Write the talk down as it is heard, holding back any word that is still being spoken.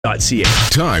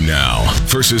Time now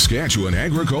for Saskatchewan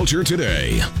Agriculture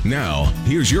Today. Now,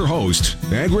 here's your host,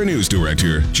 Agri-News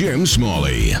Director Jim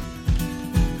Smalley.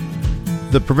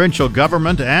 The provincial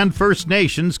government and First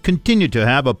Nations continue to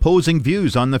have opposing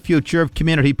views on the future of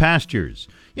community pastures.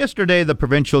 Yesterday, the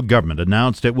provincial government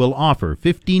announced it will offer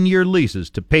 15-year leases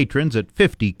to patrons at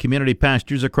 50 community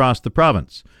pastures across the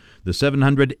province. The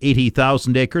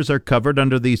 780,000 acres are covered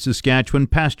under the Saskatchewan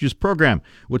Pastures Program,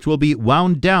 which will be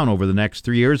wound down over the next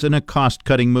 3 years in a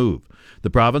cost-cutting move. The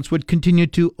province would continue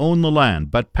to own the land,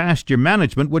 but pasture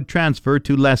management would transfer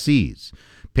to lessees.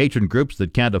 Patron groups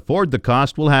that can't afford the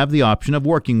cost will have the option of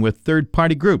working with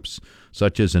third-party groups,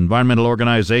 such as environmental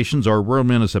organizations or rural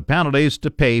municipalities,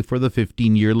 to pay for the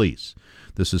 15-year lease.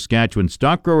 The Saskatchewan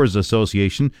Stock Growers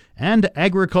Association and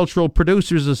Agricultural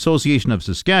Producers Association of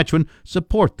Saskatchewan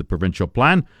support the provincial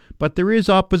plan, but there is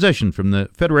opposition from the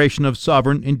Federation of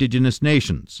Sovereign Indigenous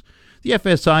Nations. The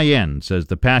FSIN says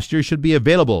the pasture should be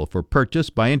available for purchase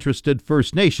by interested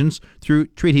First Nations through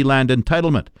treaty land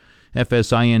entitlement.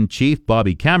 FSIN Chief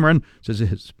Bobby Cameron says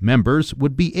his members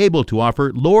would be able to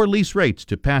offer lower lease rates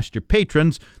to pasture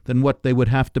patrons than what they would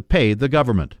have to pay the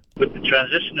government. With the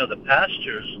transition of the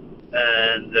pastures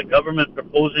and the government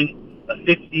proposing a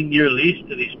 15-year lease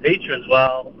to these patrons,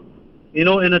 well, in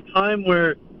a time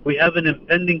where we have an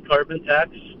impending carbon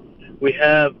tax, we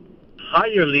have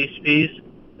higher lease fees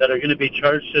that are going to be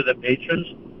charged to the patrons.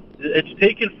 It's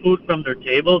taking food from their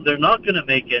table. They're not going to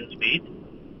make ends meet.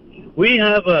 We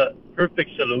have a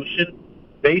perfect solution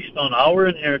based on our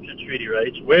inheritance treaty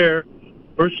rights where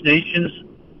First Nations,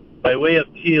 by way of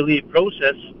TLE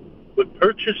process, would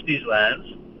purchase these lands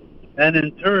and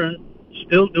in turn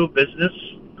still do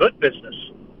good business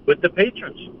with the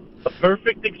patrons. A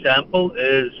perfect example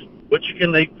is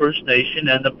Witchican Lake First Nation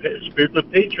and the Spiritwood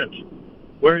patrons,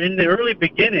 where in the early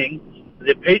beginning,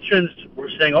 the patrons were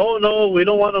saying, oh no, we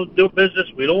don't want to do business,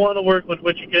 we don't want to work with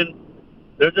Witchican,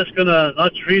 they're just going to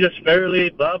not treat us fairly,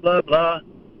 blah, blah, blah.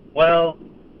 Well,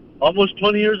 almost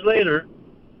 20 years later,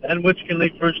 and Witchican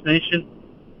Lake First Nation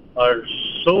are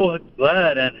so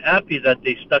glad and happy that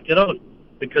they stuck it out,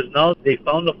 because now they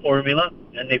found a formula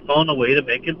and they found a way to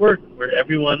make it work where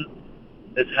everyone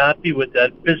is happy with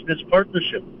that business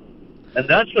partnership. And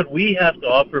that's what we have to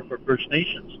offer for First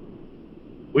Nations.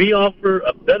 We offer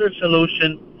a better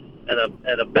solution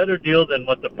and a better deal than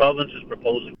what the province is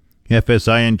proposing.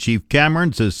 FSIN Chief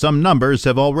Cameron says some numbers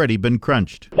have already been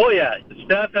crunched. Oh yeah, the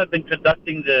staff have been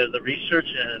conducting the research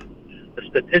and the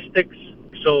statistics.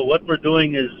 So what we're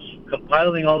doing is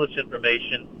compiling all this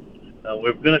information.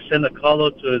 We're going to send a call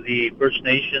out to the First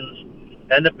Nations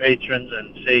and the patrons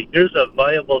and say, here's a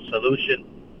viable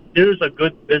solution. Here's a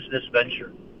good business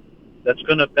venture that's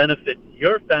going to benefit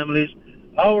your families,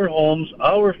 our homes,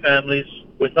 our families,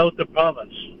 without the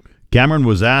province. Cameron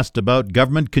was asked about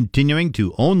government continuing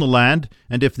to own the land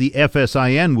and if the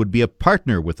FSIN would be a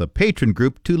partner with a patron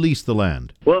group to lease the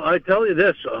land. Well, I tell you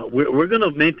this, we're going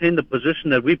to maintain the position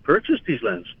that we purchased these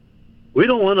lands. We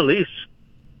don't want to lease.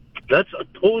 That's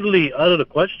totally out of the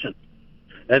question.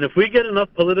 And if we get enough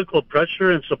political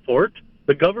pressure and support,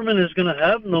 the government is going to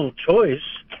have no choice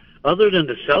other than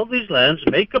to sell these lands,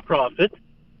 make a profit,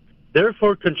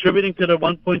 therefore contributing to the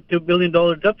 $1.2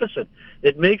 billion deficit.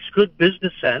 It makes good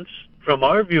business sense from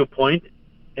our viewpoint,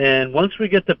 and once we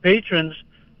get the patrons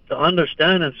to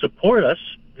understand and support us,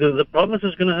 the province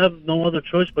is going to have no other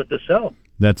choice but to sell.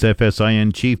 That's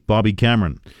FSIN Chief Bobby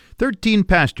Cameron. 13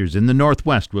 pastures in the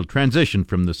Northwest will transition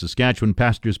from the Saskatchewan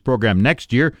Pastures Program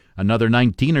next year. Another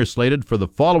 19 are slated for the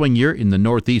following year in the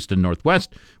Northeast and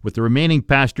Northwest, with the remaining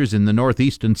pastures in the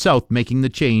Northeast and South making the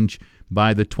change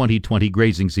by the 2020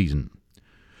 grazing season.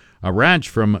 A ranch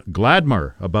from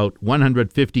Gladmar, about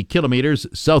 150 kilometers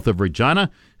south of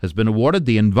Regina, has been awarded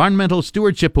the Environmental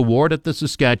Stewardship Award at the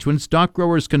Saskatchewan Stock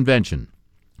Growers Convention.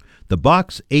 The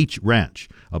Box H Ranch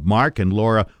of Mark and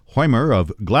Laura Hoymer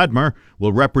of Gladmar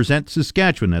will represent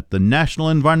Saskatchewan at the National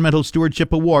Environmental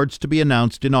Stewardship Awards to be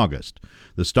announced in August.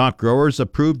 The stock growers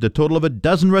approved a total of a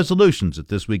dozen resolutions at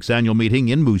this week's annual meeting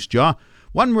in Moose Jaw.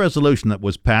 One resolution that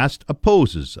was passed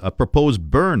opposes a proposed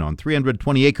burn on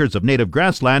 320 acres of native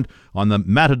grassland on the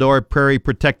Matador Prairie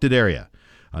Protected Area.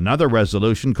 Another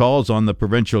resolution calls on the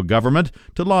provincial government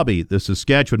to lobby the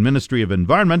Saskatchewan Ministry of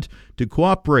Environment to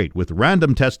cooperate with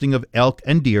random testing of elk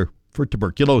and deer for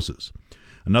tuberculosis.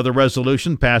 Another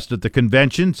resolution passed at the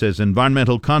convention says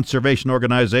environmental conservation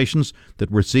organizations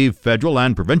that receive federal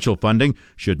and provincial funding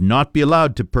should not be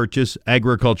allowed to purchase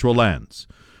agricultural lands.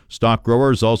 Stock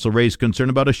growers also raised concern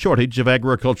about a shortage of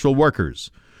agricultural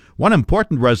workers. One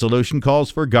important resolution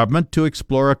calls for government to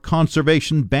explore a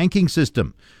conservation banking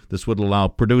system. This would allow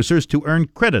producers to earn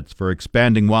credits for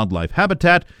expanding wildlife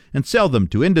habitat and sell them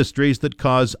to industries that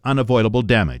cause unavoidable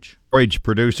damage. Forage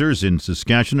producers in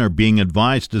Saskatchewan are being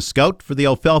advised to scout for the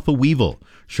alfalfa weevil.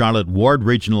 Charlotte Ward,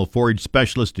 Regional Forage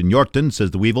Specialist in Yorkton,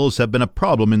 says the weevils have been a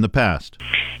problem in the past.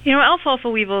 You know, alfalfa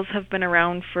weevils have been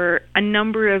around for a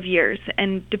number of years,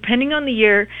 and depending on the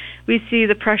year, we see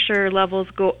the pressure levels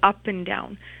go up and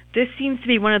down. This seems to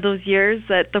be one of those years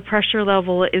that the pressure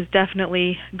level is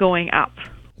definitely going up.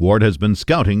 Ward has been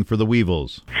scouting for the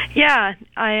weevils. Yeah,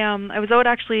 I was out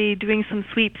actually doing some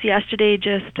sweeps yesterday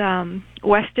just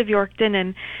west of Yorkton,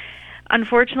 and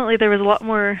unfortunately there was a lot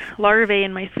more larvae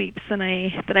in my sweeps than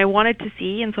I wanted to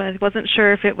see, and so I wasn't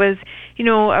sure if it was, you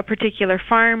know, a particular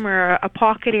farm or a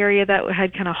pocket area that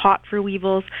had kind of hot for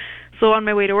weevils. So on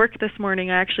my way to work this morning,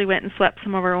 I actually went and swept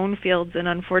some of our own fields, and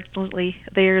unfortunately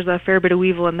there's a fair bit of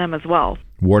weevil in them as well.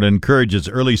 Ward encourages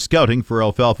early scouting for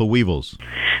alfalfa weevils.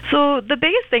 So the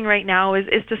biggest thing right now is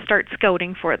to start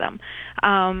scouting for them.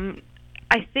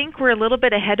 I think we're a little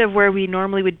bit ahead of where we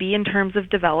normally would be in terms of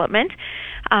development.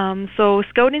 So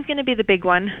scouting is going to be the big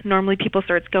one. Normally people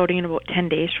start scouting in about 10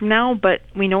 days from now, but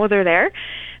we know they're there.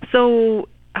 So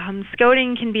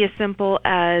scouting can be as simple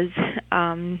as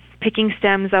picking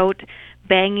stems out,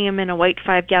 banging them in a white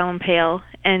 5-gallon pail,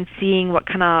 and seeing what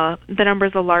kind of the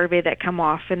numbers of larvae that come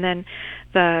off. And then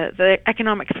the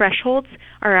economic thresholds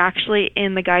are actually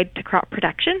in the guide to crop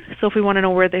protection. So if we want to know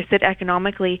where they sit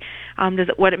economically,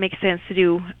 what it makes sense to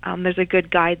do, there's a good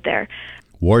guide there.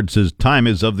 Ward says time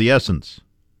is of the essence.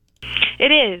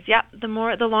 It is, yeah. The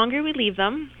longer we leave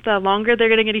them, the longer they're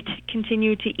going to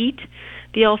continue to eat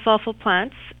the alfalfa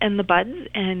plants and the buds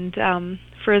and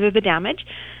further the damage.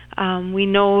 We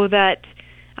know that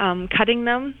cutting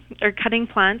them or cutting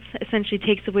plants essentially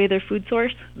takes away their food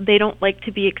source. They don't like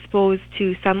to be exposed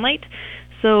to sunlight,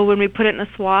 so when we put it in a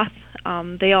swath,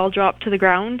 they all drop to the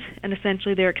ground, and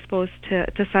essentially they're exposed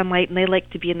to sunlight, and they like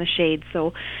to be in the shade.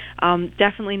 So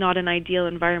definitely not an ideal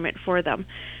environment for them.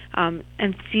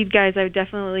 And seed guys, I would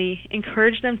definitely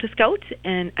encourage them to scout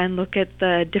and look at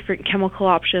the different chemical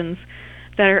options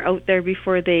that are out there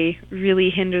before they really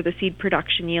hinder the seed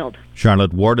production yield.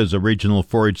 Charlotte Ward is a regional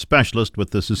forage specialist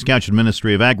with the Saskatchewan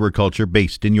Ministry of Agriculture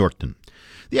based in Yorkton.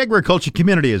 The agriculture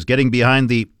community is getting behind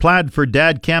the Plaid for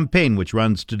Dad campaign, which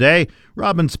runs today.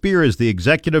 Robin Spear is the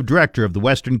executive director of the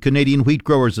Western Canadian Wheat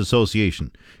Growers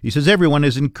Association. He says everyone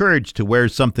is encouraged to wear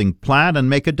something plaid and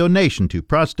make a donation to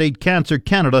Prostate Cancer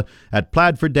Canada at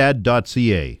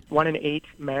plaidfordad.ca. 1 in 8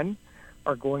 men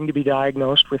are going to be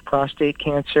diagnosed with prostate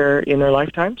cancer in their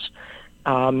lifetimes.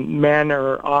 Men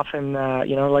are often,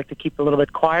 like to keep a little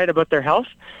bit quiet about their health.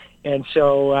 And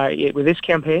so with this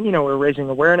campaign, we're raising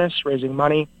awareness, raising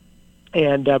money,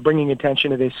 and bringing attention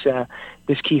to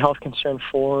this key health concern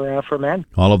for men.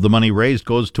 All of the money raised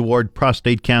goes toward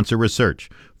prostate cancer research.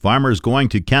 Farmers going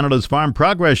to Canada's Farm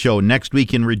Progress Show next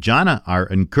week in Regina are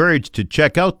encouraged to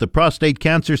check out the Prostate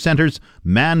Cancer Centre's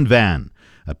Man Van.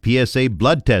 A PSA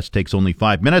blood test takes only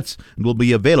 5 minutes and will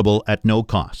be available at no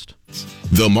cost.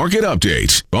 The Market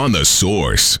Update on The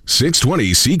Source,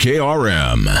 620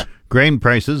 CKRM. Grain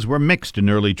prices were mixed in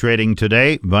early trading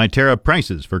today. Viterra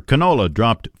prices for canola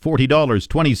dropped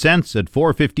 $40.20 at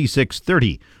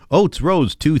 $456.30. Oats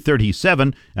rose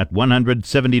 $2.37 at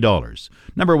 $170.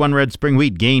 Number 1 red spring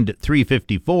wheat gained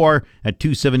 $3.54 at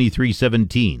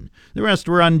 $273.17. The rest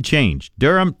were unchanged.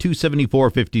 Durum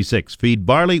 $274.56. Feed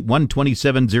barley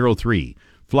 $127.03.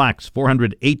 Flax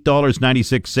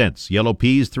 $408.96. Yellow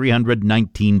peas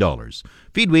 $319.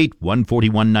 Feed wheat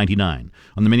 $141.99.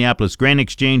 On the Minneapolis Grain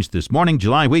Exchange this morning,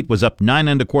 July wheat was up 9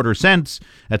 1/4 cents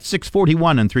at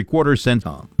 $6.41 3/4 cents.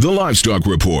 The Livestock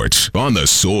Report on The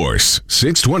Source,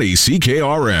 620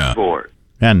 CKRM.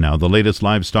 And now the latest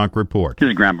livestock report. This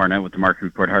is Grant Barnett with the Market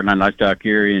Report. Heartland Livestock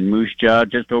here in Moose Jaw.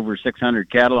 Just over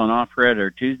 600 cattle on offer at our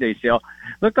Tuesday sale.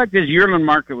 Looked like this yearling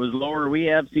market was lower. We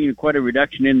have seen quite a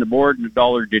reduction in the board, and the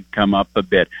dollar did come up a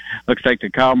bit. Looks like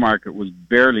the cow market was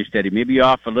barely steady, maybe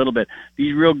off a little bit.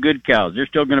 These real good cows, they're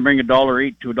still going to bring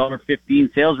 $1.08 to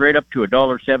 $1.15. Sales right up to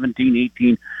 $1.17,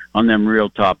 $18 on them real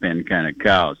top-end kind of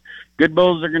cows. Good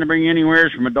bulls are going to bring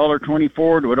anywhere from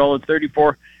 $1.24 to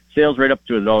 $1.34. Sales right up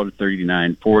to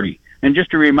 $1.39.40. And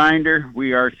just a reminder,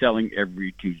 we are selling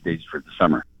every Tuesdays for the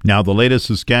summer. Now the latest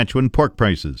Saskatchewan pork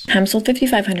prices. Ham sold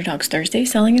 5,500 hogs Thursday,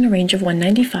 selling in a range of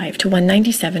 $195 to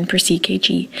 $197 per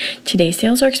CKG. Today's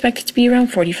sales are expected to be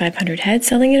around 4,500 head,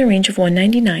 selling in a range of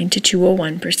 $199 to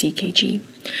 $201 per CKG.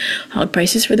 Hog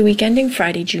prices for the week ending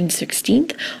Friday, June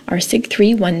 16th are Sig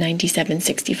 3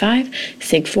 $197.65,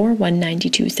 Sig 4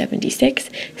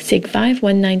 $192.76, Sig 5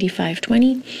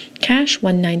 $195.20, Cash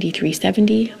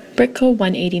 $193.70, Britco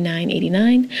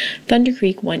 189.89, Thunder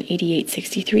Creek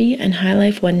 188.63, and High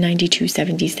Life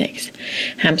 192.76.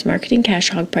 Ham's marketing cash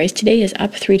hog price today is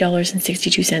up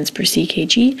 $3.62 per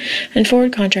CKG, and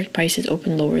forward contract prices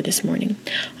opened lower this morning.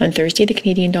 On Thursday, the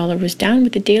Canadian dollar was down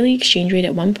with the daily exchange rate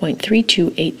at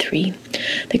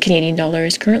 1.3283. The Canadian dollar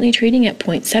is currently trading at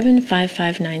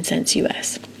 0.7559 cents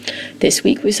US. This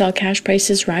week, we saw cash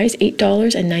prices rise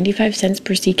 $8.95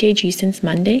 per CKG since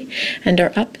Monday and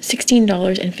are up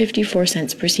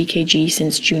 $16.54 per CKG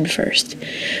since June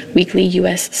 1st. Weekly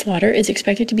U.S. slaughter is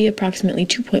expected to be approximately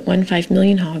 2.15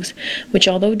 million hogs, which,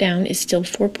 although down, is still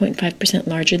 4.5%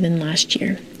 larger than last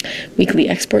year. Weekly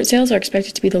export sales are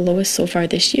expected to be the lowest so far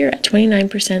this year at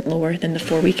 29% lower than the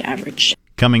 4-week average.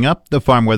 Coming up, the farm weather